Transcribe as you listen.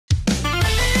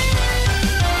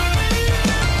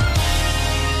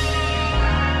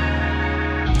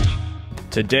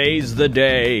Today's the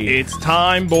day. It's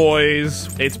time,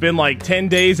 boys. It's been like 10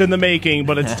 days in the making,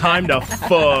 but it's time to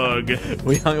fug.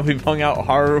 We've hung out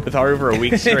with Haru for a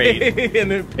week straight.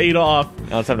 And it paid off.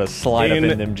 Now it's time to slide up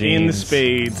in them jeans. In the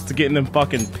spades. To get in them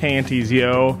fucking panties,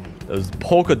 yo. Those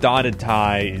polka dotted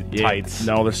tights.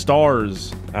 No, they're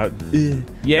stars. Yeah.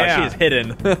 Yeah. She's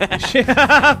hidden.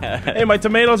 Hey, my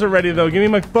tomatoes are ready, though. Give me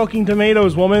my fucking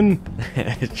tomatoes, woman.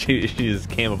 she is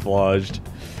camouflaged.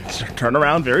 Turn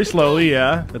around very slowly,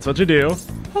 yeah. That's what you do.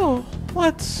 Oh,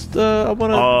 what's the... I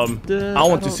want to... I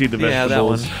want to see the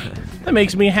vegetables. Yeah, that one. That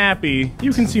makes me happy.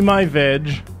 You can see my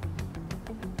veg.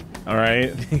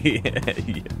 Alright. Yeah.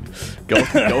 Go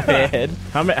ahead.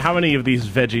 How many of these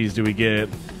veggies do we get?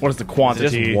 What is the quantity?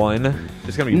 Is it just one?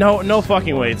 It's gonna be no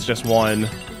fucking way. It's just one.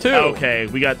 Two. Okay,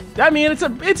 we got. I mean, it's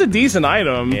a decent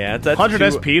item. Yeah, that's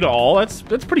 100 SP to all. That's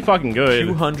pretty fucking good.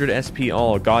 200 SP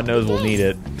all. God knows we'll need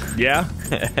it. Yeah.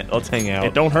 Let's hang out.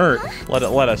 It don't hurt. Let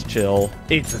us chill.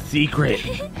 It's a secret.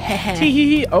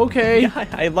 Tee. Okay. Yeah,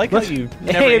 I like how you.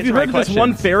 Hey, have you heard of this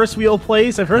one Ferris wheel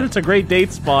place? I've heard it's a great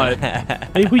date spot.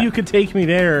 Maybe you could take me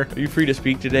there. Are you free to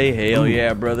speak today? Hell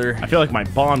yeah, brother. I feel like my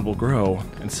bond will grow,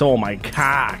 and so will my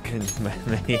cock.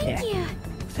 Thank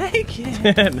you.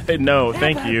 Thank you. No,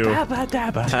 thank you. Why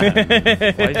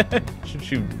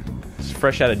should you?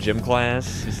 Fresh out of gym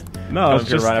class. No, it's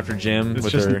just right after gym it's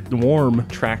with just her warm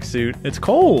tracksuit. It's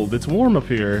cold. It's warm up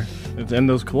here. It's in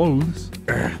those clothes.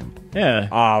 Yeah.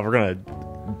 Ah, we're gonna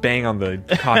bang on the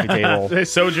coffee table. Hey,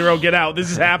 Sojiro, get out.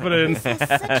 This is happening. This has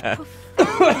such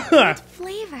profound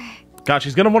flavor. God,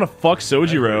 she's gonna want to fuck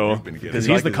Sojiro because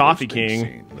he's the coffee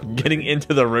king. Getting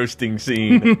into the roasting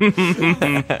scene.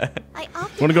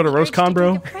 Want to go to RoastCon,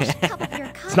 bro?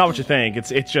 It's not what you think.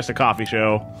 It's just a coffee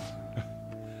show.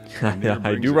 Yeah,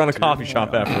 I do run a coffee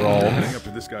shop after all. Heading up to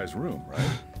this guy's room, right?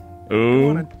 Ooh. I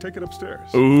want to take it upstairs.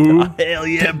 Ooh. Hell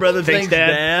yeah, brother. Thanks,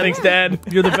 Dad. Thanks, Dad.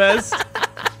 You're the best.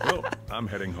 Well, I'm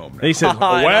heading home now. He says,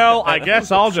 well, I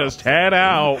guess I'll just head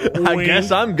out. I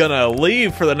guess I'm gonna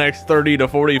leave for the next 30 to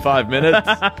 45 minutes.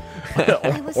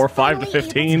 Or 5 to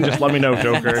 15. Just let me know,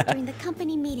 Joker. During the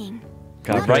company meeting.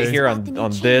 God, right here on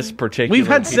this particular We've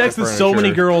had piece sex of with so many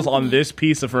furniture. girls on this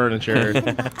piece of furniture.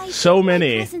 So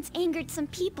many. My presence angered some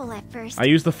people at first. I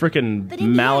used the frickin'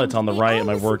 mallet on the right at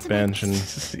my workbench, and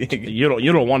you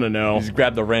don't want to know. Just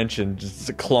grab the wrench and just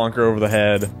clonk her over the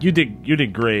head. You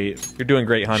did great. You're doing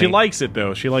great, honey. She likes it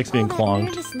though. She likes being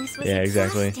clonked. Yeah,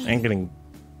 exactly. And getting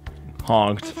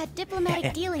honked. I've had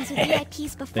diplomatic dealings with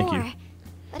VIPs before. Thank you.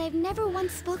 But I've never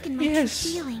once spoken my true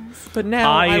feelings. But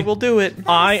now I will do it.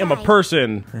 I am a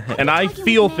person, and I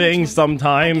feel things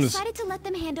sometimes.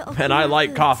 And I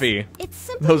like coffee.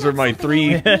 Those are my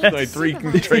three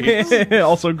traits.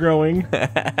 Also growing.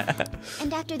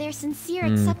 And after their sincere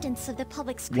acceptance of the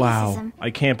public's Wow, criticism, I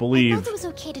can't I believe felt it was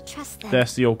okay to trust them.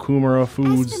 that's the Okumura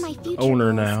Foods As for my future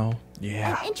owner goals, now.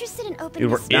 Yeah. I'm interested in opening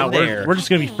We're, a now store we're just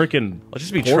gonna be freaking. Let's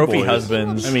just be poor trophy boys.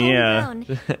 husbands. I mean, yeah.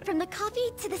 Homegrown. From the coffee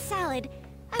to the salad,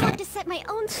 I want to set my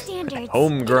own standards.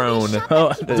 Homegrown.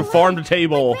 The farm to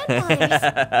table,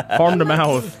 farm to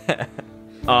mouth.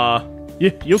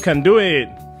 You can do it.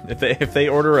 If they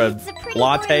order a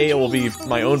latte, it will be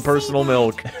my own personal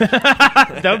milk.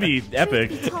 That would be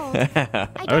epic. I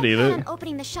would eat it. On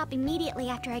opening the shop immediately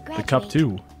after I The graduate. cup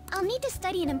too. I'll need to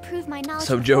study and improve my knowledge.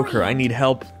 So Joker, I beforehand. need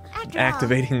help After all,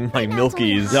 activating my right now it's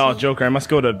only milkies. Oh, Joker, I must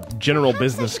go to general Perhaps I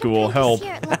business should school. apprentice Help.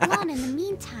 here at Leblon in the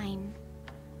meantime.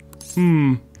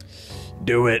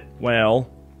 Do it. Well,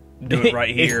 Do it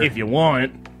right here. if you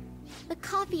want. The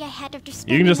coffee I had after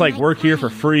You can just like work here for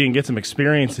free free and get some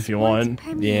experience if you want.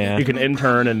 Yeah. You can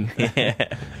intern and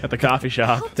at the coffee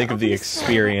shop. Think of the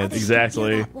experience.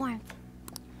 Exactly.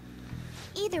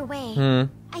 Either way,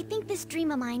 I think this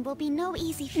dream of mine will be no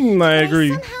easy feat. I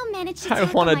agree. I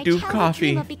want to do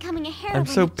coffee. I'm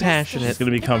so passionate. It's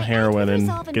gonna become heroin and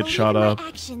get shot up.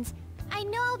 I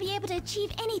know I'll be able to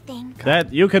achieve anything.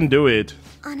 That you can do it.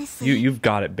 Honestly, You've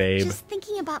got it, babe. just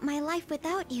thinking about my life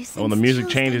without you. When the music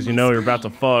changes, you know you're about to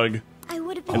fug.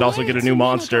 And also get a new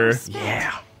monster.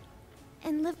 Yeah.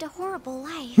 And lived a horrible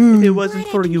life. If it wasn't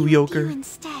Glad for I can you, help Joker.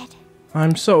 instead.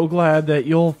 I'm so glad that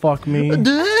you'll fuck me. Yep.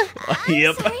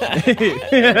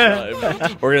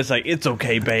 We're gonna say it's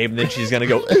okay, babe, and then she's gonna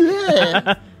go.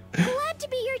 Glad to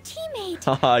be your teammate.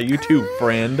 Haha, you too,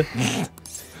 friend.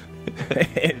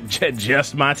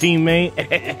 Just my teammate.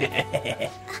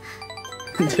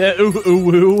 Ooh,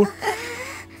 ooh, ooh.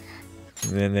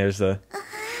 And then there's the.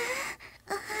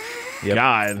 Yep.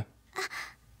 God.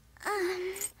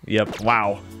 Yep.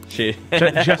 Wow. She.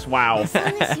 Just wow. As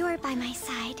long as you're by my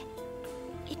side,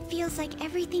 it feels like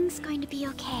everything's going to be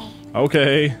okay.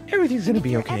 Okay. Everything's gonna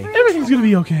be okay. Everything's gonna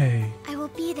be okay. I will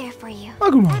be there for you.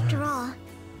 Agumon. After all,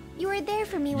 you were there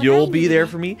for me when You'll I be needed there you.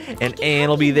 for me, I and can Anne help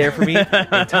will be you. there for me, and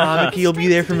Tamaki will be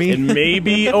there for me. And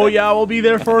maybe Oya will be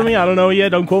there for me. I don't know yet.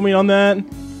 Don't quote me on that.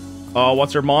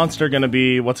 What's her monster gonna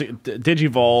be? What's it?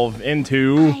 Digivolve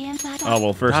into? I am not Oh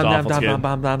well, first off, let's get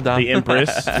the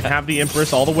Empress. We have the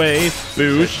Empress all the way.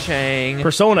 Boosh. Chang.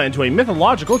 Persona into a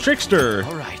mythological trickster.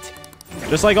 All right.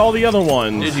 Just like all the other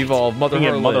ones. Digivolve, Mother We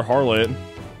get Harlot. Mother Harlot.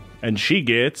 And she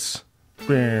gets...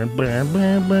 Okay,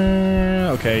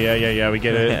 yeah, we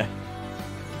get it.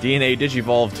 DNA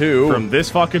Digivolve 2. From this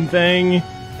fucking thing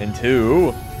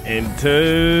into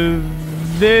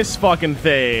this fucking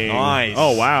thing. Nice.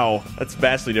 Oh, wow. That's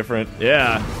vastly different.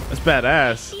 Yeah, that's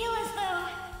badass. feel as though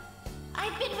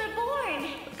I've been reborn.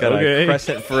 Got Okay. a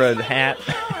crescent for a hat.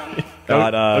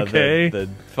 Got Okay. the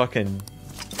fucking.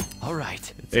 All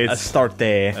right. It's Astarte.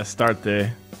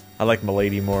 Astarte. I like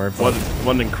Milady more. But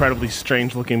What an incredibly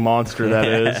strange-looking monster that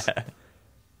is.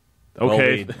 well,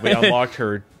 Okay. we unlocked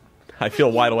her. I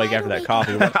feel wide awake after that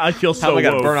coffee. How I feel so am I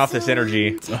gonna woke. burn off this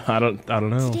energy? I don't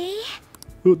know.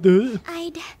 Today,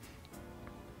 I'd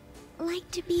like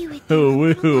to be with you Oh, a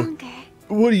little woo. longer.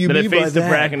 What do you Then it fades to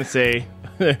Bracken and say,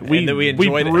 we then we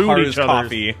enjoyed brewed Haru's each other's-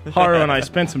 coffee. Haru and I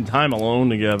spent some time alone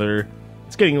together.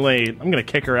 It's getting late. I'm gonna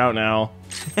kick her out now.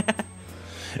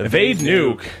 Evade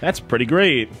nuke. That's pretty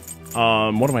great.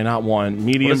 What do I not want?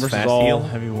 Medium What is versus fast all. heal?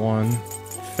 Heavy one.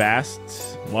 Fast.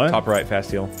 What? Top right,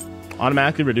 fast heal.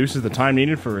 Automatically reduces the time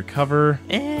needed for recover.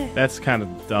 That's kind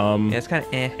of dumb. Yeah, it's kind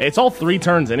of It's all 3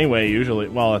 turns anyway, usually.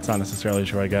 Well, that's not necessarily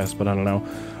true, I guess, but I don't know.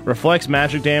 Reflects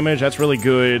magic damage. That's really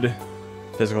good.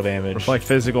 Physical damage. Reflect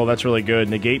physical. That's really good.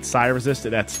 Negate psi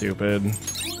resisted. That's stupid.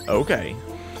 Okay.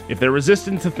 If they're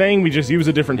resistant to thing, we just use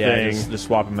a different Yeah, thing. just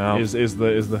swap them out. Is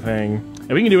the thing,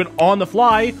 and we can do it on the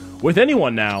fly with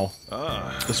anyone now.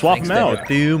 To swap them out.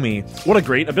 Me. What a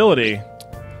great ability!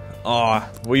 Aw,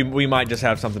 we might just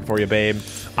have something for you, babe.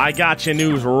 I got your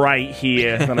news right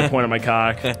here. Then I point at my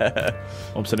cock.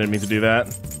 Oops, I didn't mean to do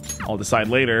that. I'll decide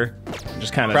later.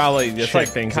 Just kind of Probably just check like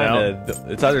things out.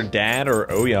 It's either Dad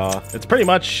or Oya. It's pretty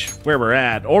much where we're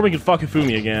at, or we can fuck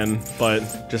Hifumi again, but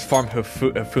Just farm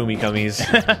Fumi gummies.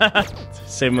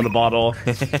 save him in the bottle.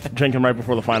 Drink him right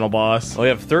before the final boss. We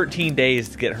have 13 days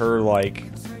to get her like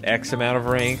X amount of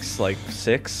ranks, like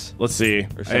 6. Let's see.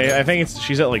 Or seven. I think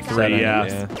she's at like 3. 7,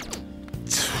 Yeah.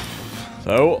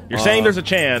 So You're saying there's a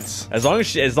chance? as long as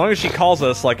she calls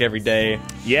us like every day,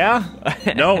 Yeah.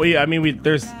 No,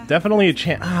 there's definitely a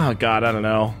chance. Oh God, I don't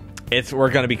know.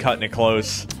 we're gonna be cutting it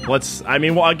close.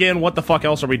 Again, what the fuck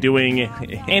else are we doing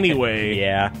anyway?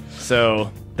 Yeah,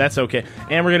 So that's okay.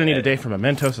 And we're gonna need a day for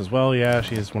Mementos as well. Yeah,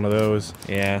 she is one of those.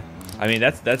 yeah. I mean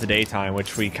that's a daytime,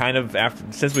 which we kind of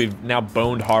since we've now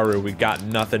boned Haru, we've got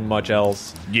nothing much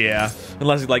else Yeah.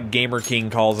 unless like Gamer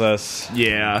King calls us.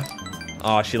 Yeah.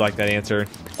 Oh, she liked that answer.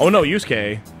 Oh no,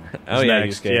 Yusuke. Oh is yeah,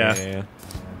 next. Yusuke, Yeah. yeah.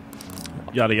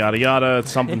 Yada yada yada.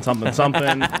 Something something something.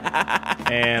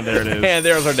 And there it is. And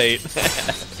there's our date.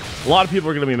 A lot of people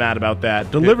are gonna be mad about that.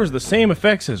 Delivers the same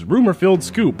effects as rumor-filled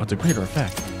scoop, but it's a greater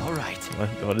effect. All right.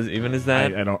 What is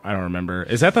that? I don't remember.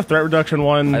 Is that the threat reduction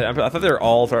one? I thought they were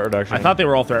all threat reduction. I thought they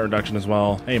were all threat reduction as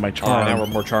well. Hey, my Oh, charm. now we're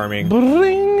more charming.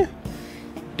 Bling.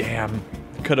 Damn.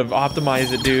 Could have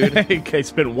optimized it, dude. Okay,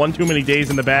 spent one too many days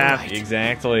in the bath.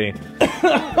 Exactly.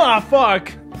 Ah,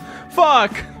 fuck.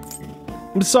 Fuck.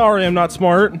 I'm sorry, I'm not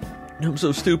smart. I'm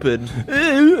so stupid.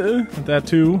 That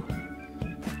too.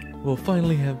 We'll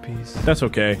finally have peace. That's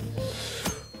okay.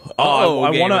 Oh,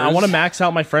 I gamers. want to max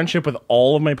out my friendship with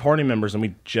all of my party members, and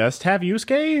we just have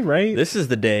Yusuke, right? This is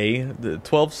the day, the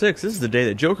 12/6. This is the day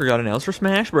that Joker got announced for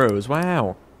Smash Bros.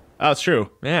 Wow. Oh, it's true.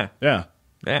 Yeah. Yeah.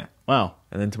 Yeah. Wow.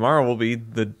 And then tomorrow will be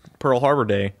the Pearl Harbor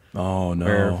Day, Oh no.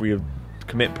 where we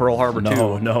commit Pearl Harbor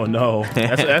no, 2. no.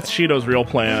 That's Shido's real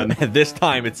plan. This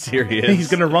time it's serious. He's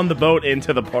gonna run the boat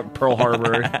into the Pearl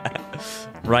Harbor.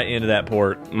 right into that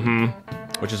port. Mm-hmm.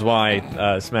 Which is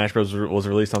why Smash Bros. Was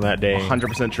released on that day.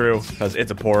 100% true. Because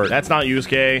it's a port. That's not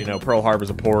Yusuke. You know, Pearl Harbor's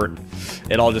a port.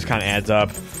 It all just kind of adds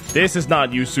up. This is not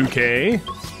Yusuke.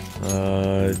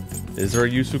 Is there a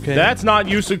Yusuke? That's not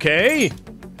Yusuke.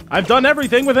 I've done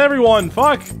everything with everyone.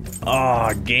 Fuck.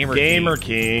 Gamer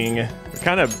King. We're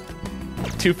kind of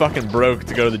too fucking broke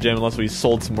to go to the gym unless we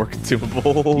sold some more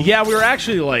consumables. Yeah, we were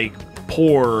actually like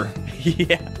poor.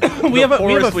 Yeah. We have a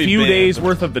poorest we've few been. days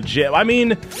worth of the gym. I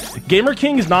mean, Gamer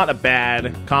King is not a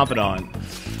bad confidant.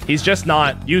 He's just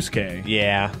not Yusuke.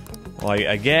 Yeah. Well,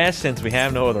 I guess since we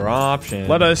have no other option,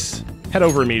 Let us head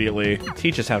over immediately.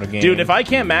 teach us how to game. Dude, if I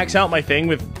can't max out my thing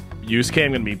with Yusuke,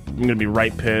 I'm gonna be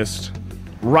right pissed.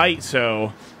 Right,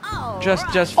 so. just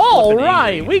All flip it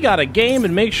right, easy. we got a game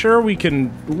and make sure we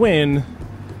can win.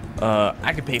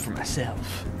 I can pay for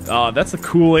myself. That's a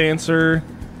cool answer,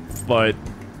 but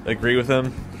Agree with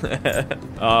him?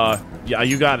 yeah,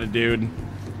 you got it, dude.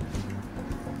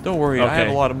 Don't worry, I have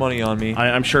a lot of money on me.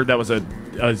 I'm sure that was a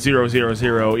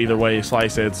 0-0-0 either way you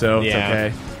slice it, so it's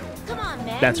okay. Come on,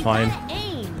 man. That's you fine. gotta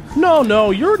aim.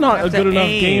 No, you're not a have to good enough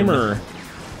aim. gamer.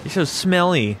 You're so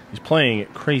smelly. He's playing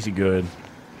crazy good.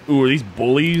 Ooh, are these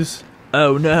bullies?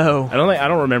 Oh no. I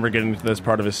don't remember getting to this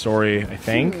part of his story. I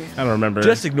think I don't remember.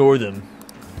 Just ignore them.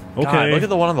 okay. God, look at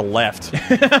the one on the left.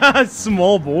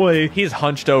 Small boy. He's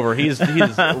hunched over. He's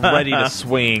ready to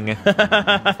swing.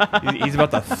 He's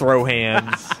about to throw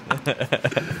hands.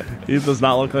 He does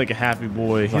not look like a happy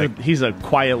boy. He's a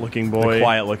quiet-looking boy. A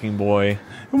quiet-looking boy.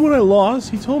 And when I lost,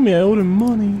 he told me I owed him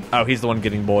money. Oh, he's the one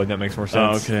getting bullied. That makes more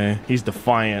sense. Oh, okay. He's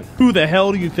defiant. Who the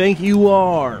hell do you think you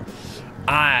are?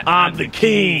 I'm the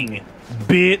king,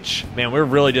 bitch. Man, we're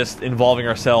really just involving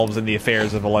ourselves in the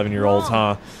affairs of 11-year-olds,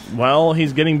 huh? Well,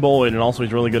 he's getting bullied, and also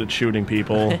he's really good at shooting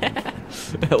people.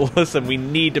 Listen, we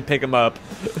need to pick him up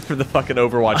for the fucking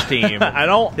Overwatch team.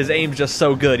 His aim's just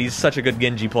so good. He's such a good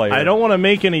Genji player. I don't want to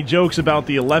make any jokes about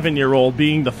the 11-year-old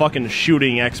being the fucking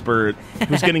shooting expert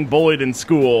who's getting bullied in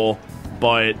school,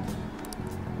 but...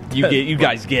 You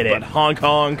guys get it. But honk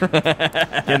honk.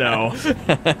 You know.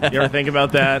 You ever think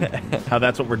about that? How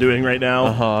that's what we're doing right now?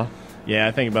 Uh-huh. Yeah,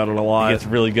 I think about it a lot. He gets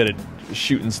really good at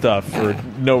shooting stuff for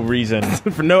no reason.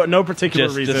 For no particular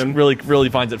Just reason. really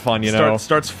finds it fun, you know?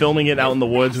 Starts filming it out in the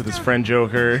woods with his friend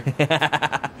Joker.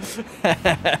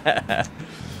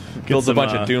 Builds a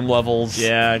bunch of Doom levels.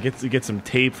 Yeah, gets some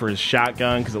tape for his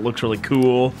shotgun because it looks really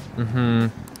cool. Mm-hmm.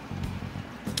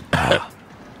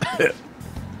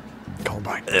 Going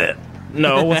back.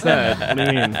 No, what's that? What do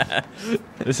you mean?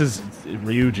 This is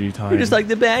Ryuji time. You're just like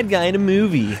the bad guy in a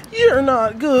movie. You're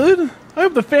not good. I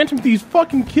hope the Phantom Thieves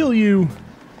fucking kill you.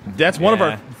 That's one of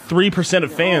our 3%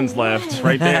 of fans left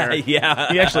right there.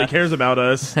 Yeah. He actually cares about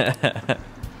us.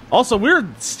 Also, we're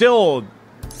still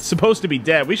supposed to be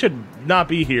dead. We should not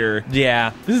be here.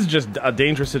 Yeah. This is just a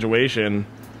dangerous situation.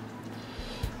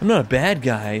 I'm not a bad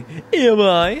guy. Am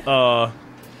I?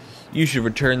 You should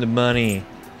return the money.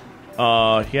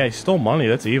 Yeah, he stole money.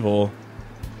 That's evil.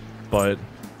 But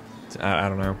I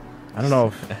don't know. I don't know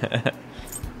if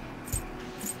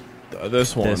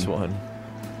this one. This one.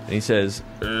 And he says,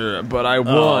 but I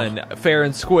won fair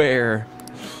and square.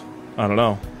 I don't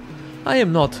know. I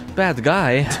am not bad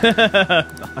guy.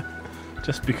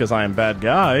 Just because I am bad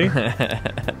guy.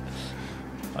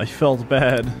 I felt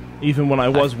bad even when I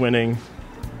was winning.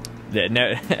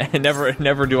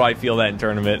 Never do I feel that in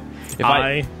tournament. If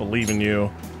I believe in you.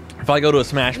 If I go to a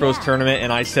Smash Bros. Tournament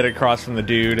and I sit across from the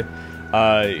dude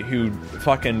who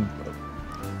fucking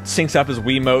syncs up his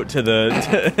Wiimote to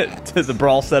the to the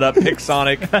brawl setup, picks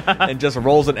Sonic, and just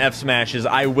rolls an F smashes,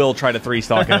 I will try to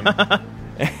 3-stalk him.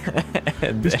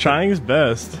 He's trying his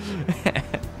best.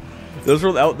 Those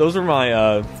were my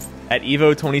at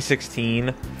Evo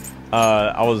 2016.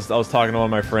 I was talking to one of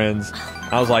my friends.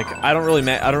 I was like, I don't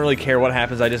really care what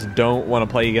happens. I just don't want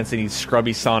to play against any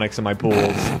scrubby Sonics in my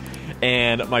pools.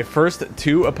 And my first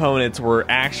 2 opponents were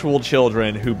actual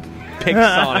children who picked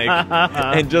Sonic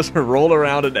and just rolled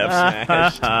around and F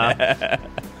smashed.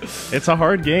 It's a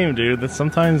hard game, dude. That's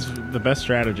sometimes the best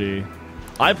strategy.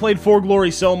 I played For Glory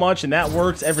so much, and that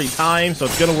works every time, so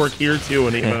it's gonna work here too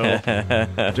in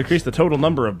Evo. Decrease the total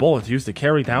number of bullets used to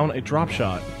carry down a drop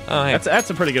shot. Oh, yeah. That's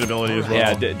a pretty good ability as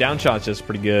well. Yeah, down shot's just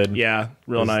pretty good. Yeah,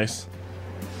 real nice.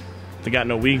 They got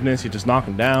no weakness, you just knock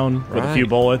them down with a few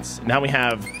bullets. Now we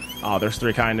have... Oh, there's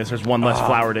 3 kindness. There's 1 less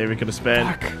flower day we could have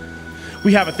spent. Fuck.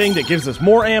 We have a thing that gives us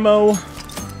more ammo.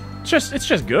 It's just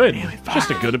good. It's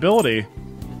just a good ability.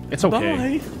 It's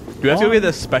okay. Bye. Do we have to go get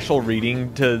the special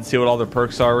reading to see what all the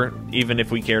perks are, even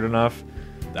if we cared enough?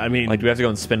 I mean... Like, do we have to go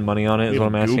and spend money on it, is what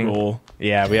I'm asking? Google.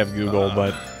 Yeah, we have Google,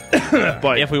 but...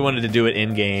 But if we wanted to do it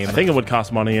in-game... I think it would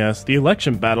cost money, yes. The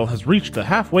election battle has reached the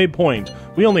halfway point.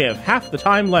 We only have half the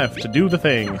time left to do the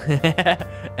thing.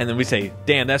 And then we say,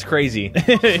 damn, that's crazy.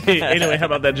 Anyway, how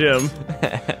about that, Jim?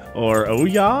 Or, oh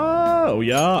yeah? Oh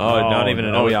yeah? Oh, not even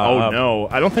an no. oh yeah. Oh no.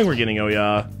 I don't think we're getting oh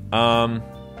yeah.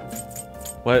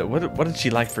 What did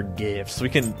she like for gifts? We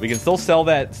can still sell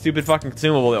that stupid fucking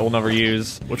consumable that we'll never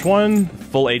use. Which one?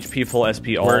 Full HP, full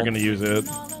SP all. We're gonna use it.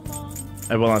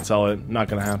 I will not sell it. Not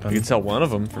gonna happen. You can sell one of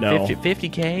them for No.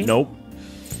 50k? Nope.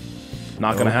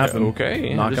 Not gonna happen.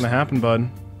 Okay. Not gonna happen, bud.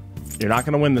 You're not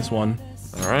gonna win this one.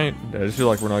 Alright. I just feel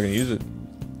like we're not gonna use it.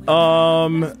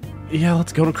 Yeah,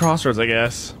 let's go to Crossroads, I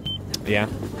guess. Yeah.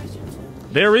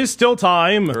 There is still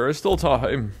time. There is still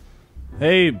time.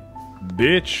 Hey,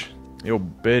 bitch. Yo,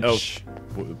 bitch.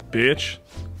 Oh, bitch.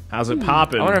 How's it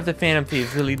popping? I wonder if the Phantom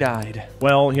Thieves really died.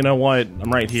 Well, you know what?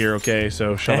 I'm right here, okay,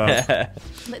 so shut up.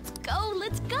 Let's go,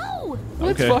 let's go!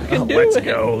 Let's Okay. fucking do Let's it.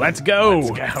 go, let's go!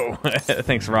 Let's go.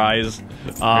 Thanks, Rise.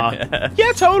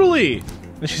 Yeah, totally!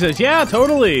 And she says, yeah,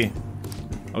 totally!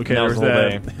 Okay, That there's was the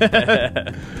whole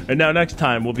that. And now next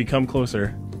time we'll become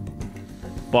closer.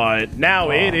 But now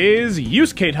it is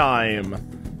Yusuke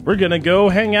time! We're gonna go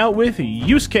hang out with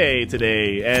Yusuke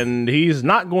today, and he's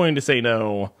not going to say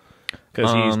no.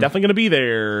 Because he's definitely gonna be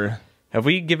there. Have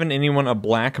we given anyone a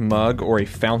black mug or a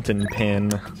fountain pen?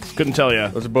 Couldn't tell you.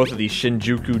 Those are both at the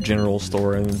Shinjuku General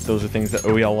Store, and those are things that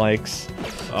OEL likes.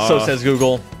 So says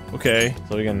Google. Okay.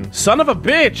 So we can... Son of a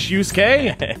bitch,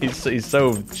 Yusuke! he's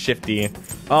so shifty.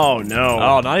 Oh, no.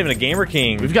 Oh, not even a Gamer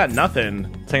King. We've got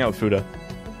nothing. Let's hang out with Fuda.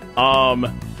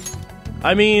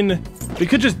 I mean, we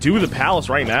could just do the palace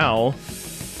right now.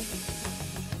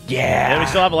 Yeah. And we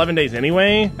still have 11 days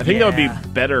anyway. I think that would be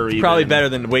better even. Probably better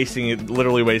than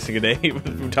literally wasting a day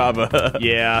with Futaba.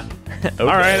 Yeah. Okay.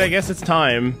 Alright, I guess it's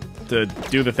time to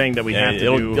do the thing that we have to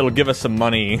do. It'll give us some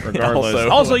money. Regardless.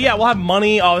 Also, yeah, we'll have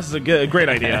money. Oh, this is a great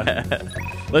idea.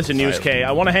 Listen, Yusuke,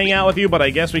 I want to hang out with you, but I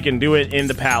guess we can do it in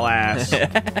the palace.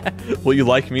 Will you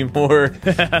like me more?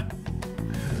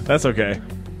 That's okay.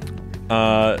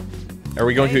 Are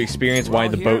we going to experience why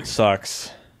the boat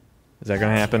sucks? Is that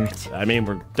gonna happen? I mean,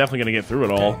 we're definitely gonna get through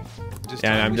it all.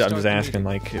 Yeah, I'm just asking,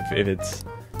 like, if it's...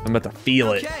 I'm about to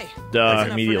feel it. Duh.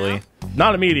 Immediately.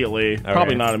 Not immediately.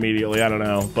 Probably not immediately. I don't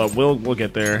know, but we'll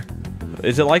get there.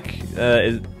 Is it like...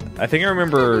 I think I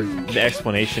remember the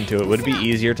explanation to it. Would it be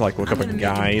easier to, like, look up a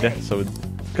guide? So,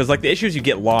 because, like, the issue is you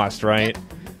get lost, right?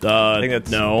 I think that's...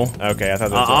 No. Okay, I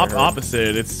thought that's what I heard.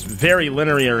 Opposite. It's very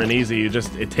linear and easy.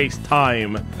 It takes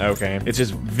time. Okay. It's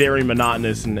just very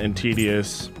monotonous and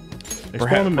tedious.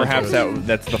 Perhaps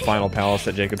that's the final palace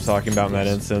that Jacob's talking about in that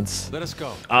instance. Let us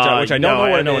go. Which I don't know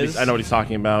what it is. I know what he's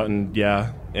talking about, and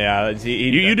yeah. Yeah,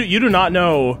 You do not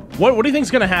know. What do you think's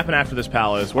gonna happen after this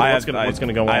palace? What's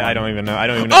gonna go on? I don't even know. I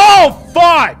don't even know. Oh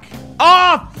fuck!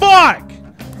 Oh fuck!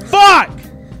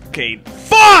 Fuck! Cade.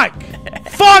 Fuck!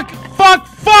 Fuck! Fuck!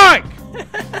 Fuck!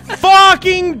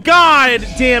 Fucking god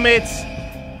damn it!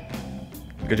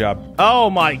 Good job. Oh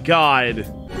my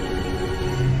god.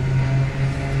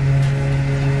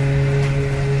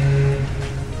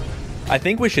 I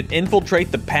think we should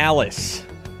infiltrate the palace.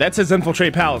 That says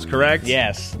infiltrate palace, correct?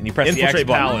 Yes. And you press Infiltrate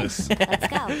the X button. palace. Let's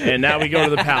go. And now we go to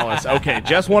the palace. Okay,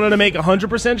 just wanted to make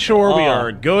 100% sure we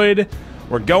are good.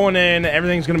 We're going in.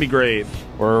 Everything's going to be great.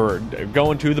 We're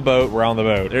going to the boat. We're on the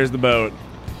boat. There's the boat.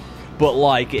 But,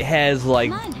 like, it has,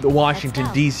 like, the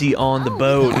Washington, D.C. on the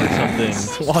boat or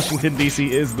something. Washington,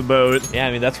 D.C. is the boat. Yeah,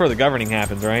 I mean, that's where the governing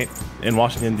happens, right? In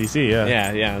Washington, D.C.,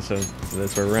 yeah. Yeah, so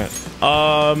that's where we're at.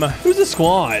 Who's the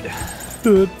squad?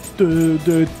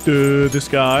 This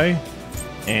guy.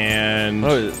 And...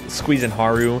 Oh, squeezing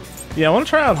Haru. Yeah, I want to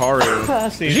try out Haru.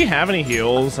 Does See. she have any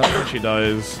heals? I don't think she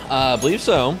does. I believe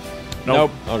so.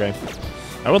 Nope. Okay.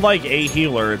 I would like a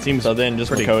healer. It seems So then just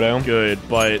pretty Makoto? good,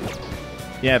 but...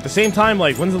 Yeah, at the same time,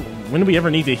 like, when do we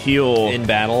ever need to heal... In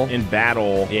battle? In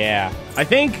battle. Yeah. I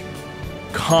think,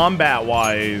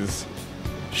 combat-wise,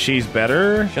 she's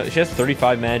better. She has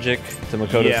 35 magic to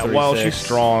Makoto's 36. Yeah, well, she's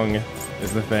strong,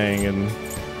 is the thing, and...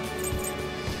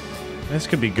 This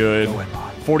could be good.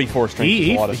 44 strength is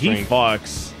a lot of He strength.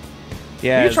 fucks.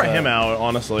 Yeah, You can try him out,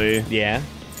 honestly. Yeah.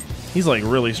 He's, like,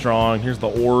 really strong. Here's the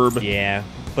orb. Yeah.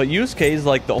 But Yusuke is,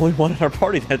 like, the only one in our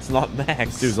party that's not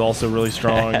max. This dude's also really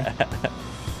strong.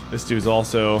 This dude's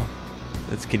also...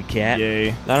 That's Kitty Cat.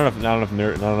 Yay. Not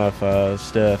enough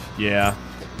stuff. Yeah.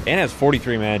 And has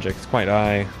 43 magic. It's quite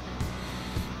high.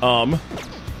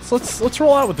 So let's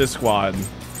roll out with this squad.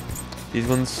 These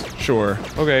ones? Sure.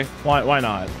 Okay. Why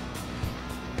not?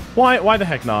 Why the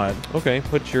heck not? Okay.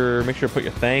 Make sure to put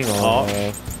your thing on.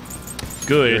 Your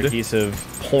Good adhesive.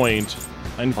 point.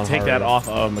 I need to On take that Haru. off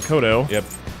of Makoto. Yep.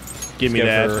 Give me Give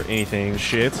that. her anything.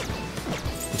 Shit.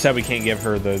 Except we can't give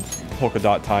her the polka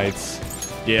dot tights.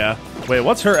 Yeah. Wait,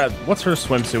 what's her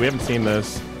swimsuit? We haven't seen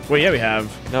this. Wait, yeah, we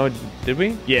have. No, did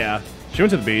we? Yeah. She went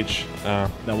to the beach Oh.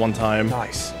 that one time.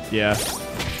 Nice. Yeah.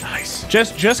 Nice.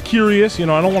 Just curious, you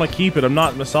know, I don't want to keep it. I'm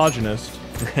not misogynist.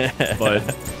 But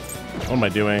what am I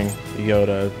doing? You go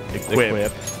to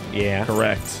Equip. Yeah.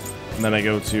 Correct. And then I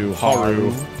go to Haru.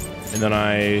 And then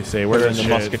I say, We're where's in the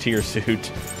the musketeer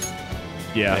suit.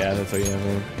 Yeah. Yeah, that's what you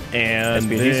have. And SP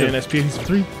then adhesive. SP adhesive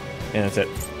 3. And that's it.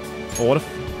 Well,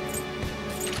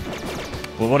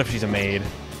 What if she's a maid?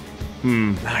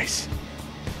 Nice.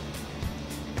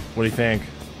 what do you think?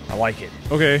 I like it.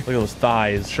 Okay. Look at those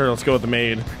thighs. Sure, let's go with the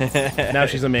maid. Now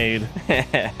she's a maid.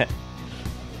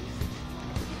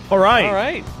 All right. All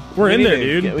right. We're in there,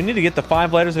 to dude. we need to get the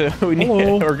 5 letters.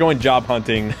 We're going job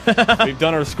hunting. We've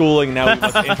done our schooling. Now we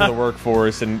must enter the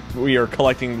workforce, and we are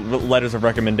collecting letters of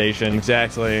recommendation.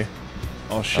 Exactly.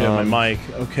 Oh shit, my mic.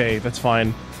 Okay, that's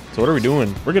fine. So what are we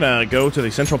doing? We're gonna go to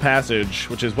the central passage,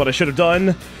 which is what I should have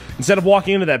done instead of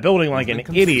walking into that building like an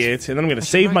idiot. And then I'm gonna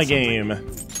save my game.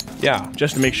 Yeah,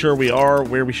 Just to make sure we are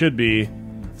where we should be.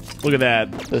 Look at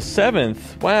that. the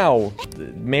 7th. Wow,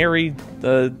 Merry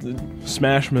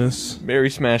Smashmas. Merry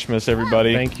Smashmas,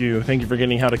 everybody. Thank you for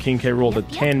getting How to King K. Rool to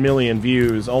 10 million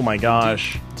views. Oh my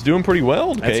gosh. It's doing pretty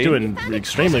well. That's doing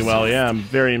extremely well, yeah. I'm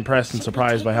very impressed and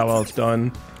surprised by how well it's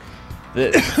done.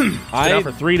 It's been out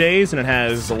for 3 days, and it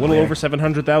has a little over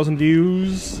 700,000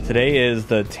 views. Today is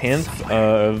the 10th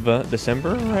of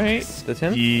December, right? The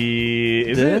 10th?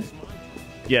 Is it?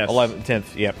 Yes. 11th,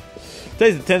 10th, yep.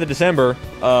 Today's the 10th of December,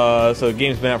 so the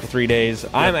game's been out for 3 days.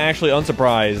 I'm actually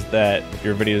unsurprised that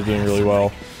your video is doing really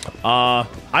well. I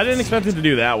didn't expect it to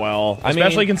do that well,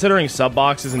 especially considering sub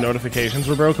boxes and notifications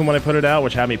were broken when I put it out,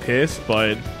 which had me pissed,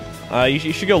 but... You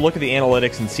should go look at the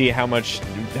analytics and see how much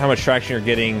traction you're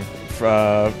getting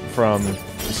from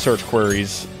search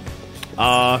queries.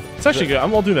 It's actually good.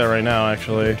 I'll do that right now,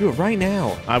 actually. Do it right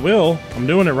now. I will. I'm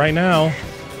doing it right now.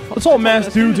 It's all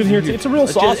mass dudes in here. It's a real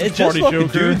sausage party, Joker.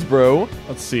 Dudes, bro.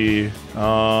 Let's see.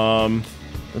 We'll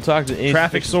talk to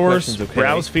traffic source, okay.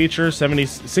 browse feature,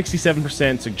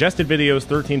 67%, suggested videos,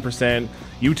 13%,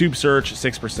 YouTube search,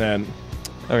 6%.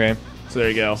 Okay. So there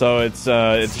you go. So it's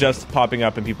just popping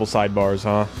up in people's sidebars,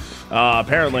 huh?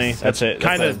 Apparently. That's it.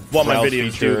 Kind of what my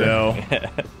videos feature. do, though.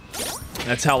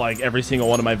 That's how, like, every single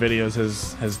one of my videos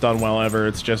has done well ever.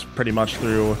 It's just pretty much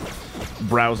through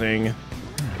browsing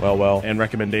Well. and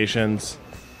recommendations.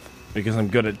 Because I'm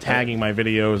good at tagging my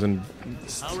videos and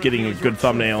getting a good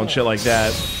thumbnail and shit like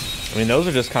that. I mean, those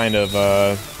are just kind of,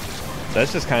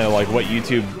 that's just kind of like what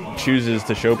YouTube chooses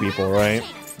to show people, right?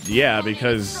 Yeah,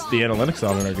 because the analytics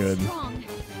on it are good.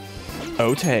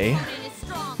 Okay.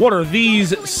 What are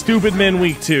these stupid men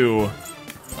weak to?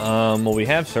 Well, we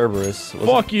have Cerberus.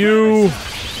 Fuck you!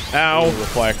 Ow.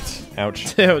 Reflect.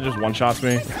 Ouch. It just one-shots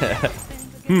me.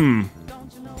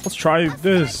 Let's try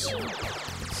this.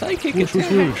 Psychic Whoosh,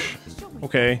 whoosh, whoosh.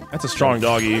 Okay, that's a strong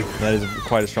doggy. That is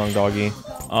quite a strong doggy.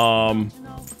 No,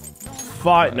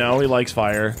 he likes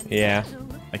fire. Yeah.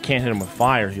 I can't hit him with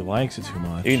fire. He likes it too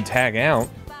much. You can tag out.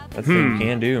 That's what you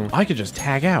can do. I could just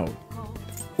tag out.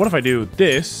 What if I do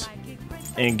this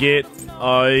and get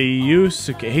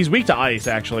Yusuke? He's weak to ice,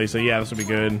 actually, so yeah, this would be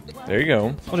good. There you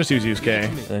go. I'll just use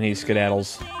Yusuke. Then he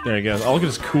skedaddles. There you go. Oh, look at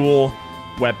this cool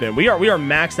weapon. We are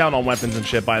maxed out on weapons and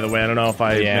shit, by the way. I don't know if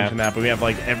I mentioned that, but we have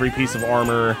like every piece of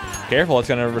armor. Careful, it's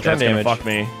gonna return damage. Gonna fuck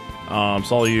me.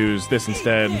 So I'll use this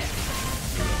instead.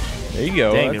 There you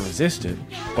go. Dang, they resisted.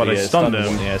 But I stunned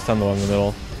them. Yeah, I stunned the one in the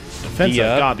middle. Defense,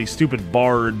 God, these stupid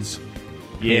bards.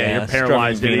 Yeah, you're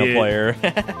paralyzed, being idiot. a player.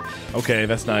 Okay,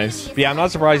 that's nice. Yeah, I'm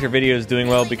not surprised your video is doing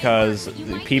well because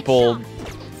the people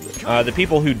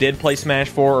who did play Smash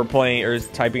 4 are playing or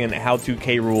typing in how to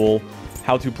K Rool,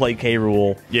 how to play K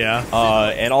Rool. Yeah.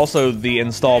 And also the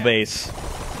install base.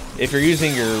 If you're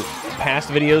using your past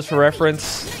videos for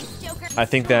reference, I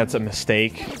think that's a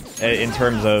mistake in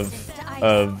terms of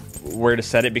where to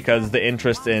set it because the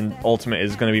interest in Ultimate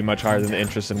is going to be much higher than the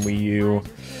interest in Wii U.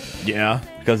 Yeah.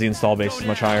 Because the install base is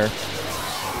much higher.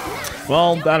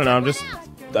 Well, I don't know.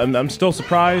 I'm still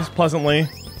surprised pleasantly.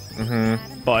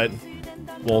 But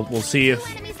we'll see if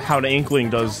How to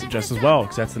Inkling does just as well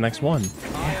because that's the next one.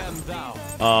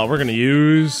 We're gonna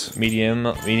use medium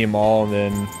all, and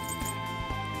then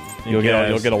you'll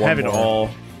get a one heavy to all.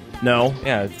 No.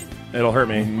 Yeah. It'll hurt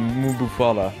me.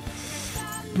 Mubufala.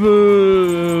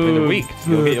 Boo. They're weak.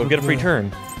 You'll get a free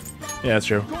turn. Yeah, that's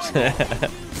true.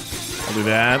 I'll do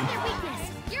that.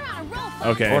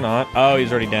 Okay. Or not. Oh,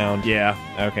 he's already down. Yeah.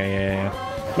 Okay, yeah.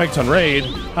 Megaton Raid.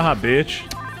 Haha, bitch.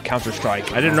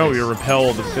 Counter-Strike. I didn't know we were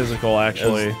repelled to physical,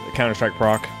 actually. Counter-Strike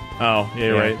proc. Oh, yeah,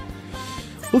 you're right.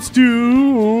 Let's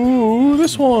do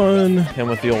this one. Him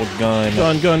with the old gun.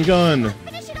 Gun.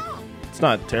 It's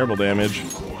not terrible damage.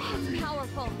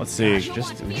 Let's see.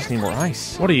 Gosh, we just need more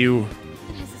ice. What are you...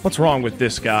 What's wrong with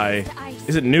this guy?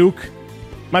 Is it nuke?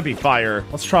 Might be fire.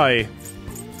 Let's try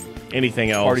anything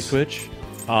else. Party switch.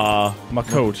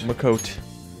 Makote. Makote.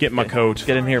 Get Makote.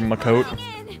 Get in here, Makote.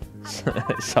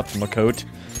 Sup, Makote.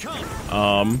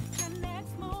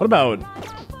 What about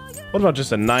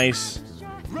just a nice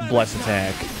bless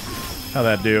attack? How'd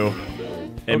that do?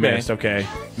 It missed. Okay.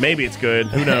 Maybe it's good.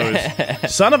 Who knows?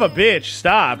 Son of a bitch!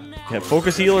 Stop. Yeah,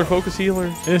 focus healer.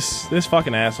 This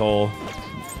fucking asshole.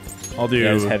 I'll do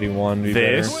this heavy one.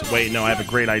 This. Wait, no, I have a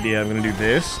great idea. I'm gonna do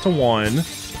this to one.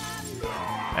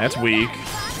 That's weak.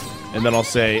 and then I'll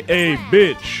say, "Hey,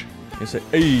 bitch," You say,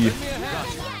 hey.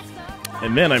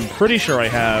 and then I'm pretty sure I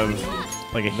have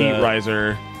like a heat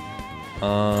riser.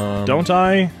 Don't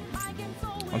I?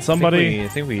 On somebody? I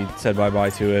think we said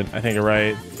bye-bye to it. I think you're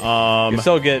right. You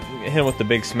still get hit with the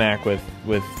big smack with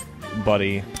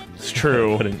Buddy. It's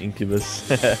true. Put an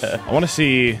incubus. I want to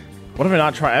see. What have I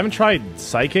not tried? I haven't tried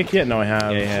Psychic yet. No, I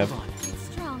have. Yeah, you have.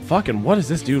 Fucking, what is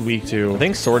this dude weak to? I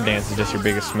think Sword Dance is just your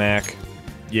biggest smack.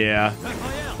 Yeah.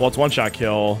 Well, it's one-shot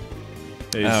kill.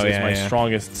 It's my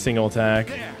strongest single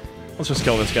attack. Let's just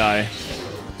kill this guy.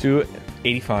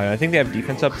 285. I think they have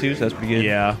defense up too, so that's pretty good.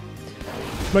 Yeah.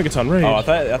 Megaton Rage. Oh, I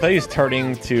thought he was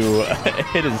turning to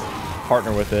hit his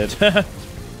partner with it.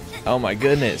 Oh my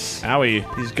goodness. Owie.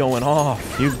 He's going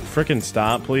off. You freaking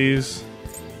stop, please.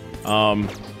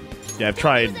 Yeah, I've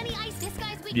tried.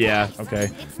 Yeah, okay.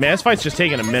 Man, this fight's just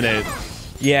taking a minute.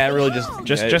 Yeah, it really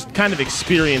just kind of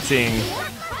experiencing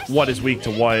what is weak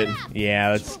to what.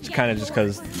 Yeah, that's kind of just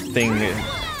because Thing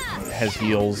has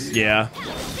heals. Yeah,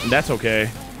 that's okay.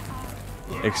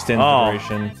 Extend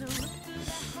duration.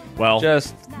 Well,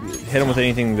 just hit him with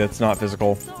anything that's not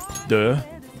physical. This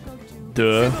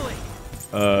one.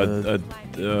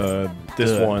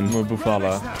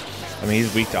 Bufala. I mean,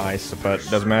 he's weak to ice, but it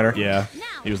doesn't matter. Yeah,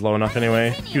 he was low enough anyway.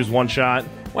 He was one shot.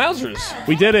 Wowzers.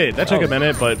 We did it. That took a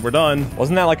minute, but we're done.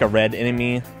 Wasn't that like a red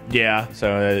enemy? Yeah.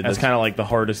 So that's kind of like the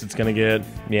hardest it's gonna get.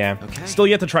 Yeah. Okay. Still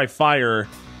yet to try fire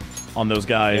on those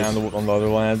guys. Yeah, on the other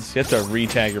lads. You have to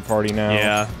re-tag your party now.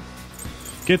 Yeah.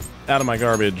 Get out of my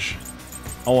garbage.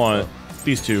 I want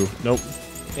these two. Nope.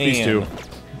 These two.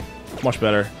 Much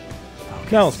better.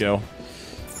 Okay. Now let's go.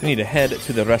 We need to head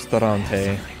to the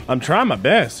restaurante. I'm trying my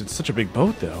best. It's such a big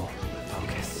boat, though.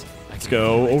 Let's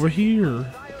go over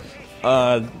here.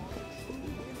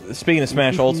 Speaking of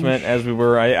Smash Ultimate, as we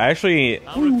were, I actually,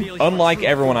 unlike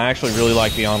everyone, I actually really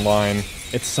like the online.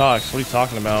 It sucks. What are you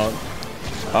talking about?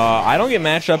 I don't get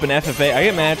matched up in FFA. I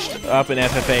get matched up in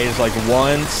FFAs like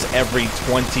once every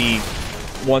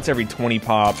 20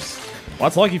 pops. Well,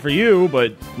 that's lucky for you,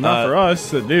 but not for us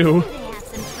that do.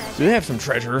 Do they have some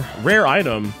treasure? Rare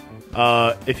item.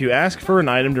 If you ask for an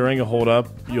item during a hold up,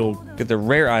 you'll get the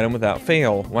rare item without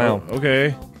fail. Wow. Oh,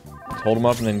 okay. Hold them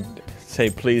up and then say,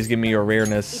 please give me your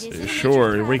rareness.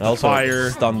 Sure. You're weak to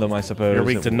fire. Stun them, I suppose. You're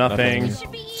weak to nothing.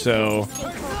 So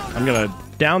I'm gonna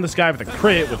down this guy with a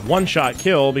crit with one-shot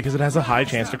kill because it has a high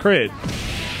chance to crit.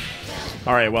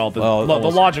 All right. Well, the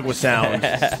logic was sound.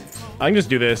 I can just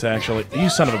do this. Actually, you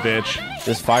son of a bitch.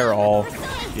 Just fire all.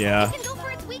 Yeah.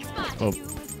 Oh,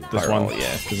 this one.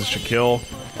 Yeah. Because this should kill.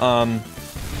 But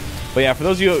yeah, for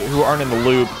those of you who aren't in the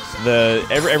loop,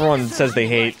 everyone says they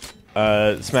hate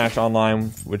Smash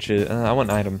Online, which is I want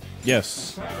an item.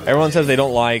 Yes. Everyone says they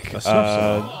don't like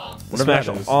Smash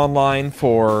Online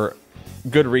for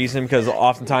good reason, because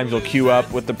oftentimes you'll queue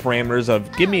up with the parameters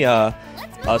of give me a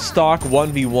stock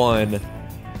 1v1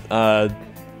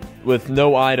 with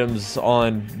no items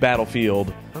on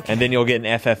Battlefield, and then you'll get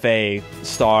an FFA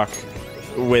stock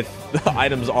with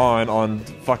items on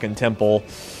fucking Temple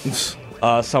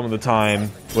some of the time,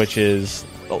 which is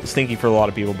stinky for a lot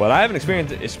of people. But I haven't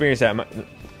experienced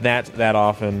that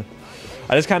often.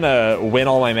 I just kind of win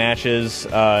all my matches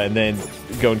and then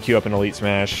go and queue up an Elite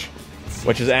Smash,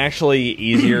 which is actually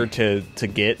easier to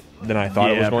get than I thought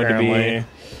it was going to be.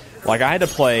 Like, I had to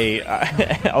play...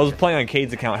 I was playing on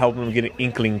Cade's account, helping him get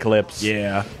Inkling clips.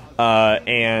 Yeah.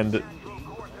 And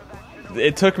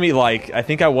it took me, like... I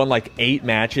think I won, like, 8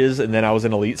 matches, and then I was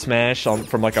in Elite Smash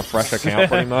from, like, a fresh account,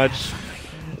 pretty much.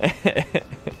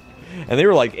 And they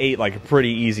were, like, 8, like, pretty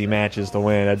easy matches to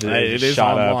win. It is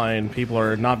online. People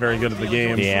are not very good at the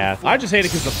game. Yeah. I just hate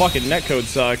it because the fucking netcode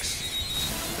sucks.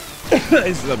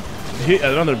 It's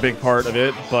another big part of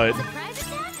it, but...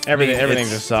 Everything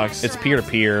just sucks. It's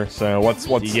peer-to-peer, so what's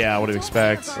yeah, what do you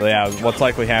expect? Yeah, what's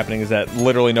likely happening is that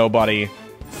literally nobody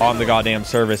on the goddamn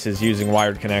service is using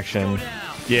wired connection.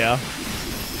 Yeah.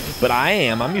 But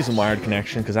I'm using wired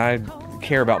connection because I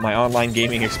care about my online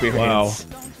gaming experience.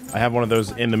 Wow. I have one of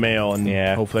those in the mail, and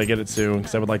hopefully I get it soon,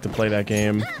 because I would like to play that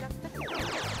game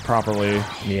properly.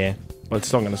 Yeah. But it's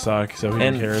still gonna suck, so who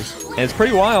cares? And it's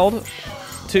pretty wild,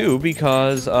 too,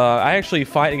 because I actually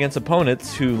fight against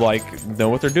opponents who, like, know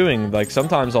what they're doing. Like,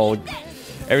 sometimes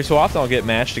every so often I'll get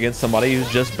matched against somebody who's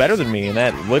just better than me, and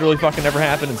that literally fucking never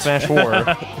happened in Smash 4.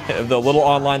 The little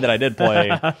online that I did play.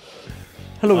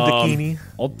 Hello, Dakini.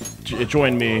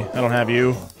 Join me. I don't have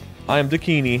you. I am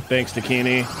Dakini. Thanks,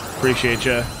 Dakini. Appreciate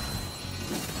you.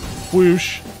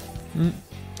 Whoosh.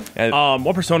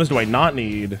 What personas do I not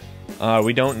need?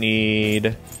 We don't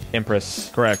need Empress.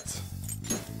 Correct.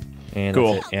 And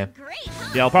cool. yeah.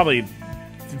 Yeah, I'll probably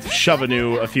shove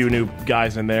a few new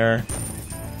guys in there.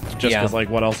 Just because, like,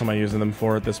 what else am I using them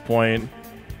for at this point?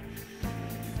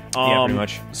 Yeah, pretty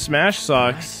much. Smash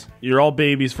sucks. You're all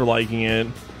babies for liking it,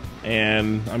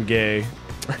 and I'm gay.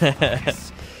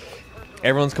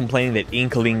 Everyone's complaining that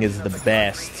Inkling is the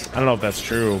best. I don't know if that's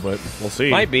true, but we'll see.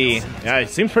 Might be. Yeah, it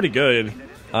seems pretty good.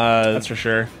 That's for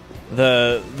sure.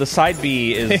 The side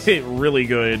B is really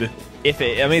good. I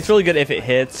mean, it's really good if it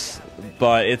hits,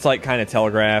 but it's like kind of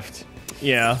telegraphed.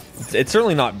 Yeah. It's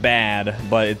certainly not bad,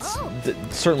 but it's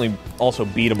certainly also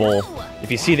beatable.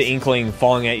 If you see the Inkling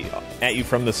falling at you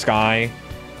from the sky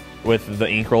with the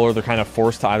ink roller, they're kind of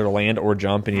forced to either land or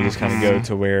jump, and you just kind of go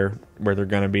to where they're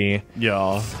gonna be.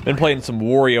 Yeah. Been playing some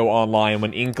Wario online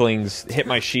when Inklings hit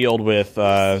my shield with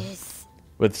the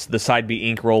side B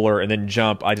ink roller and then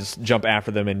jump. I just jump after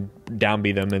them and down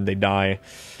B them, and they die.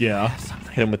 Yeah.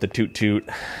 Hit them with the toot toot.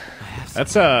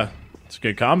 That's a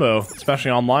good combo,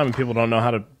 especially online when people don't know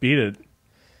how to beat it.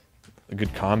 A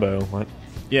good combo. What?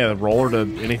 Yeah, the roller to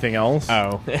anything else.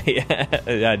 Oh,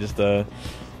 yeah. Just the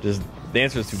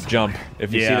answer is to jump.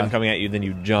 If you see them coming at you, then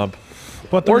you jump.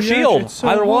 But or shield. So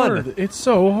either hard. one. It's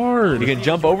so hard. You can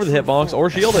jump over the hitbox or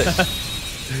shield it.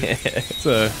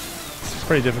 It's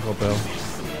pretty difficult though.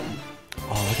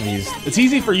 Oh, look at these. It's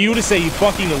easy for you to say, you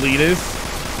fucking elitist.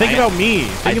 Think about me.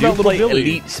 Think about little Billy.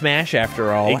 Elite Smash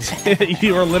after all.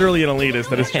 You are literally an elitist.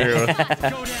 That is true.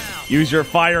 Use your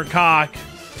fire cock.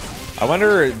 I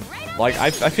wonder. Like, I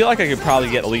feel like I could probably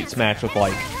get Elite Smash with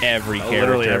like every character.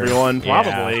 Literally everyone,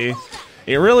 probably. Yeah.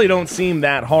 It really don't seem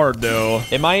that hard though.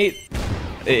 It might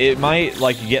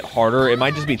like get harder. It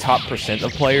might just be top %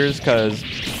 of players, because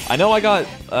I know I got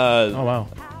oh wow.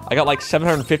 I got like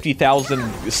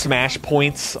 750,000 Smash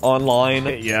points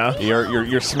online. Yeah.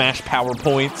 Your Smash power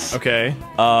points. Okay.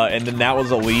 And then that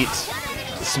was Elite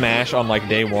Smash on like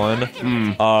day one.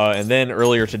 And then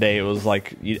earlier today it was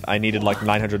like I needed like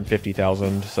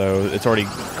 950,000. So it's already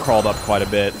crawled up quite a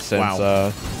bit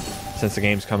since since the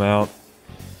game's come out.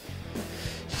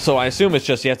 So I assume it's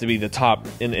just you have to be the top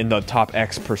in the top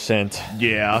X %.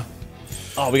 Yeah.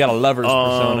 Oh, we got a Lover's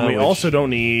Persona. We also don't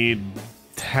need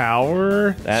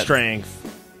Tower. Strength.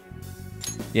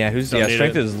 Yeah,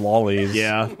 Strength is lollies.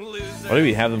 Yeah. What do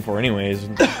we have them for anyways?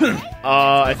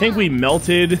 I think we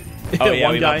melted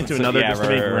one guy into another yeah, just to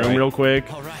make room real quick.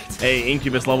 Hey,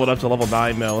 Incubus leveled up to level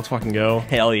 9 now. Let's fucking go.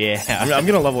 Hell yeah. I'm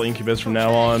gonna level Incubus from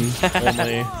now on.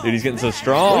 Only. Dude, he's getting so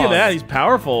strong. Look at that. He's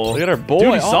powerful. Look at our boy.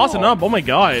 Dude, he's saucing up. Oh my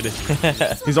god.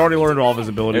 He's already learned all of his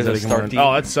abilities that he can learn.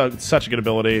 Oh, that's such a good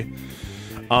ability.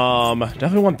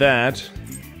 Definitely want that.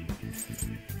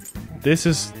 This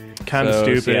is kind of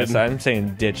stupid. So, yeah, so I'm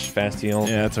saying ditch fast heal.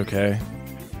 Yeah, it's okay.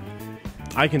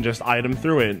 I can just item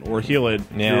through it or heal it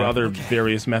through other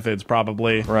various methods,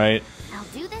 probably. Right. I'll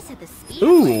do this at the speed.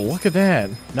 Ooh, look at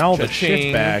that. Now all the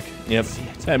shit's back. Yep.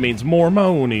 That means more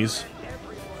monies.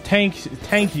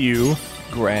 Tank you.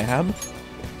 Grab.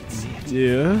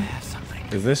 Yeah.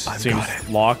 This seems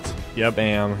locked. Yep.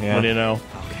 Bam. Yeah. What do you know?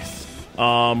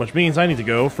 Which means I need to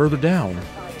go further down.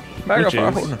 Which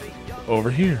is over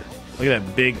here. Look at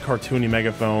that big cartoony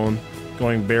megaphone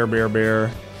going bear.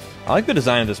 I like the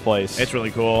design of this place. It's really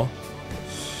cool.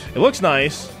 It looks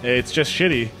nice. It's just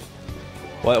shitty.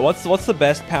 What's the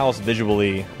best palace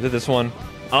visually? Is it this one?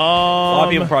 A lot of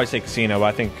people probably say Casino, but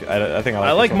I think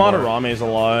I like Monorame's a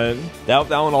lot. That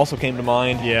one also came to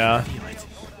mind. Yeah.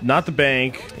 Not the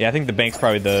bank. Yeah, I think the bank's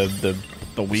probably the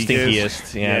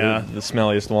weakest. Stinkiest. Yeah. The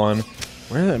smelliest one.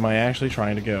 Where am I actually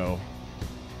trying to go?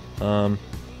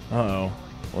 Uh-oh.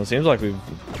 Well, it seems like we've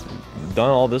done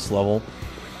all this level,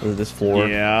 or this floor.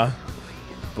 Yeah,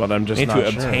 but I'm just need not to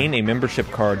obtain a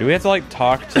membership card. Do we have to like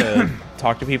talk to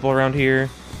people around here?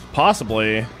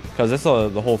 Possibly, because that's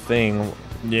the whole thing.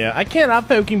 Yeah, I cannot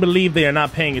fucking believe they are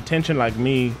not paying attention like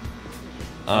me.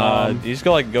 You just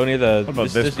go near the. What about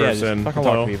this person? Yeah, just fucking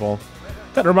talk to people.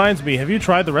 That reminds me. Have you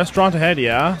tried the restaurant ahead?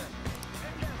 Yeah.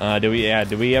 Did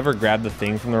we ever grab the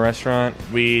thing from the restaurant?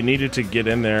 We needed to get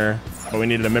in there, but we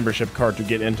needed a membership card to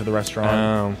get into the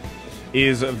restaurant.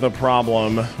 Is the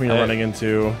problem we're running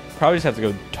into. Probably just have to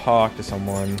go talk to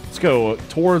someone. Let's go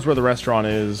towards where the restaurant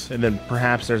is, and then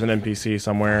perhaps there's an NPC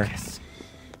somewhere.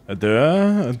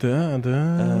 No.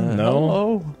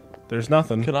 Hello? There's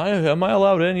nothing. Am I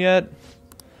allowed in yet?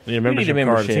 Need a membership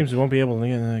card. It seems we won't be able to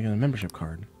get a membership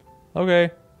card.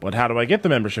 Okay. But how do I get the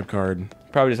membership card?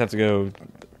 Probably just have to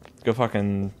go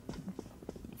fucking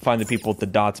find the people with the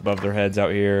dots above their heads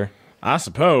out here. I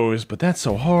suppose, but that's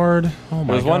so hard. Oh my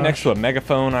god. There's one next to a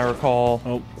megaphone, I recall.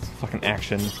 Oh, it's fucking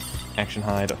action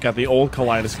hide. Got the old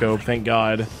kaleidoscope, thank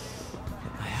god.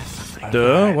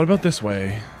 Duh, what about this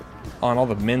way? Oh, and all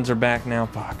the men's are back now.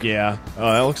 Fuck. Yeah.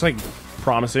 That looks like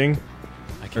promising.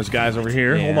 There's guys over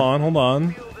here. Yeah. Hold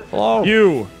on. Hello.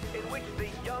 You.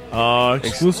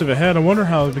 Exclusive ahead. I wonder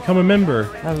how to become a member.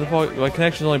 My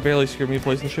connections only barely secured me a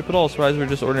place in the ship at all. Surprised we're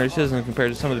just ordinary citizens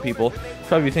compared to some of the people.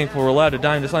 Probably be thankful we're allowed to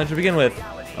dine in this line to begin with.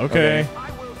 Okay.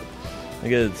 I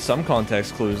get some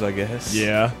context clues, I guess.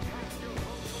 Yeah.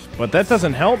 But that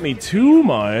doesn't help me too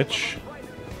much.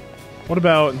 What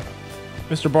about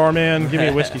Mr. Barman? Give me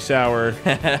a whiskey sour.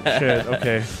 Shit,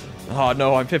 okay. Oh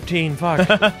no, I'm 15.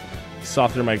 Fuck. Saw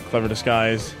through my clever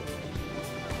disguise.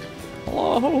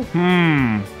 Hello.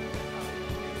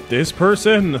 This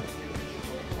person.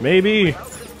 Maybe.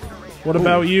 What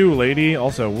about you, lady?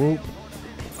 Also, whoop.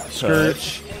 Skirt.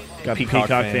 Touch. Got the peacock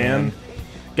fan.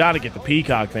 Gotta get the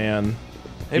peacock fan.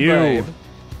 Hey, You.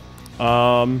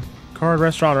 babe. Card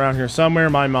restaurant around here somewhere.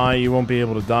 My, you won't be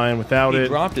able to dine without He it.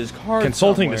 dropped his card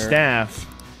Consulting the somewhere. staff.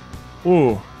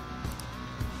 Ooh.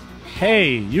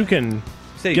 Hey, you can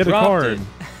Say he get a dropped card.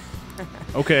 it.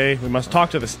 Okay, we must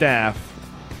talk to the staff.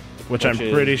 Which I'm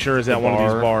is pretty sure is at the one of these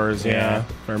bar. bars, yeah, Yeah.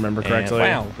 if I remember And, correctly.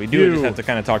 wow, we do just have to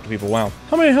kind of talk to people. Wow.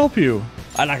 How may I help you?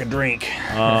 I like a drink.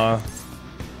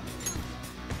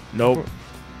 Nope.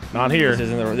 Not here.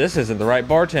 This isn't the right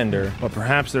bartender. But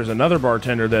perhaps there's another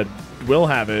bartender that will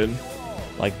have it.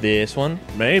 Like this one.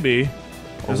 Maybe.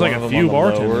 There's Or like one a of few them on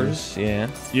the bartenders. lowers. Yeah.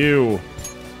 You.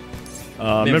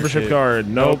 Membership card.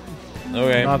 Nope.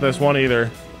 Okay. Not this one either.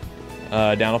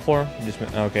 Down the floor. Just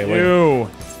okay. Wait. You.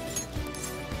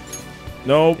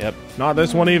 Nope. Yep. Not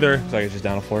this one either. Looks like it's just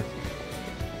down the floor.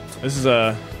 This is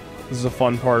a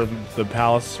fun part of the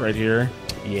palace right here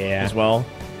Yeah. as well.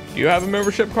 You have a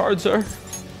membership card, sir?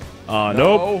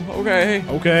 Nope. Oh, okay.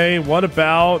 Okay, what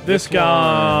about this Which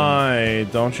guy?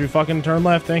 Don't you fucking turn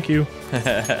left, thank you.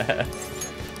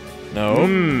 No.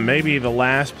 Maybe the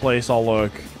last place I'll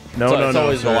look. No, So no, it's no,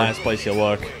 always sir. the last place you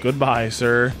look. Goodbye,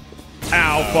 sir.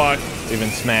 Ow, fuck. We've been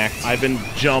smacked. I've been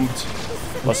jumped.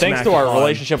 Well, thanks to our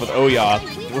relationship with Oya,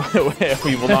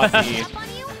 we will not be.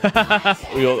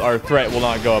 Our threat will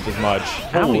not go up as much.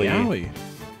 Holy. Owie.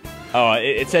 Oh,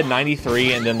 it said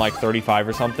 93 and then like 35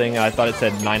 or something. I thought it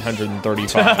said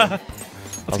 935.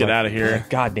 Let's get out of here.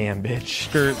 Goddamn bitch.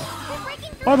 Skirt.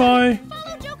 Bye-bye.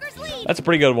 Follow Joker's lead. That's a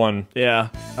pretty good one. Yeah,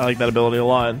 I like that ability a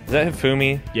lot. Is that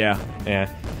Hifumi? Yeah.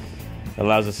 Yeah. It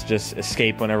allows us to just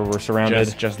escape whenever we're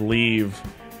surrounded. Just leave.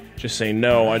 Just say,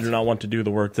 no, I do not want to do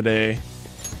the work today.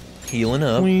 Healing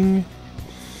up. Wing.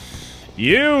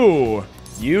 You!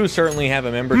 You certainly have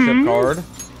a membership card.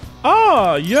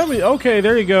 Ah, yummy. Okay,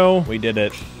 there you go. We did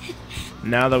it.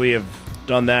 Now that we have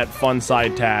done that fun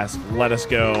side task, let us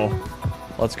go.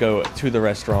 Let's go to the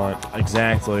restaurant.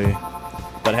 Exactly.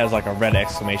 That has like a red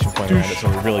exclamation point around it, so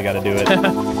we really got to do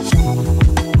it.